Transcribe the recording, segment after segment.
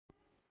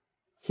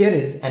Here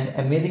is an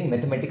amazing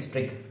mathematics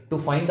trick to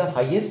find the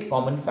highest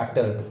common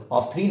factor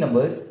of three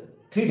numbers,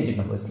 three-digit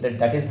numbers.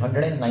 That is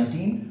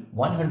 119,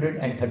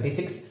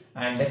 136,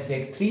 and let's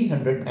take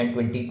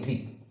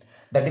 323.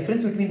 The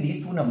difference between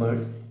these two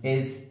numbers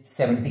is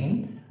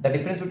 17. The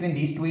difference between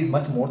these two is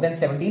much more than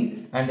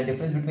 17, and the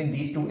difference between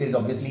these two is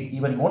obviously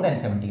even more than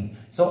 17.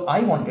 So I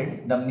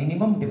wanted the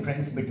minimum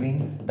difference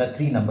between the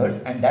three numbers,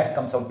 and that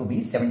comes out to be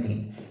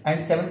 17.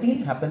 And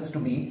 17 happens to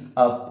be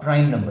a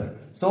prime number.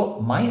 So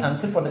my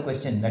answer for the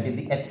question, that is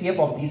the HCF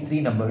of these three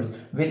numbers,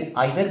 will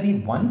either be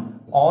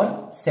 1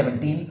 or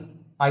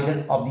 17,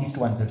 either of these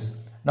two answers.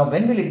 Now,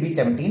 when will it be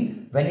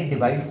 17? When it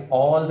divides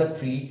all the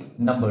three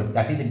numbers.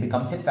 That is, it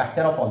becomes a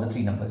factor of all the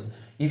three numbers.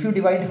 If you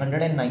divide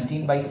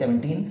 119 by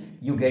 17,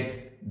 you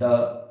get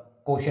the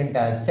quotient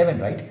as 7,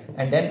 right?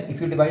 And then if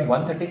you divide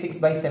 136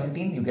 by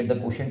 17, you get the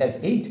quotient as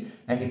 8.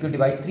 And if you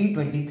divide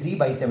 323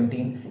 by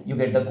 17, you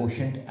get the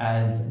quotient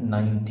as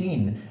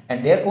 19.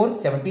 And therefore,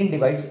 17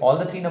 divides all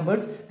the three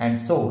numbers. And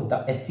so the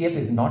HCF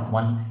is not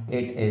 1,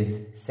 it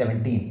is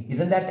 17.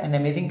 Isn't that an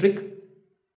amazing trick?